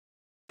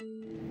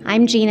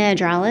I'm Gina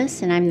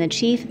Adrales, and I'm the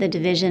Chief of the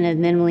Division of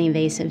Minimally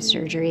Invasive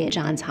Surgery at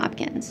Johns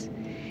Hopkins.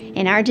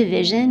 In our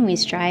division, we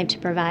strive to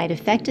provide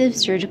effective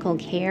surgical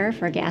care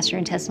for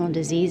gastrointestinal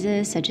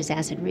diseases such as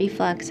acid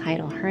reflux,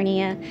 hiatal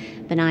hernia,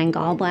 benign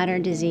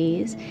gallbladder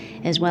disease,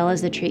 as well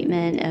as the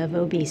treatment of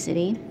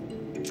obesity,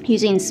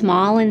 using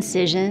small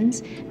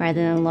incisions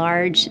rather than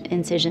large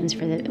incisions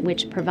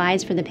which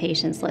provides for the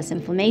patients less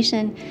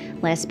inflammation,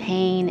 less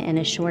pain, and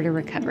a shorter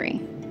recovery.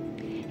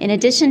 In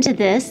addition to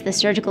this, the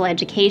surgical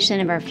education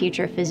of our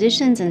future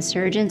physicians and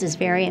surgeons is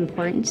very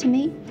important to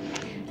me.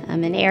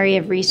 An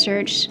area of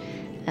research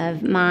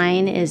of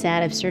mine is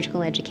that of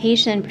surgical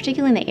education,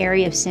 particularly in the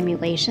area of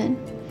simulation.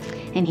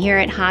 And here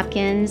at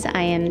Hopkins,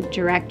 I am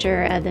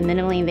director of the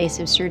Minimally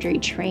Invasive Surgery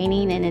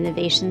Training and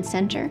Innovation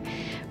Center,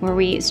 where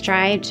we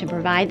strive to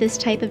provide this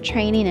type of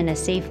training in a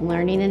safe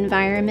learning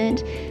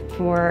environment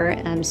for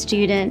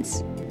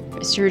students,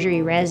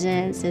 surgery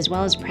residents, as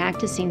well as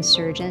practicing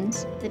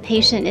surgeons. The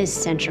patient is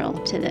central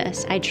to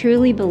this. I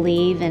truly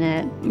believe in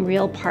a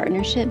real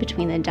partnership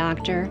between the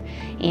doctor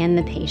and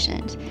the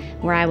patient,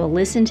 where I will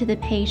listen to the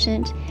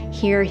patient,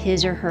 hear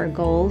his or her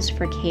goals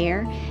for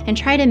care, and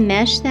try to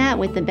mesh that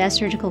with the best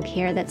surgical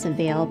care that's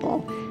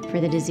available for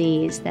the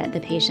disease that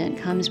the patient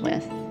comes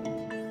with.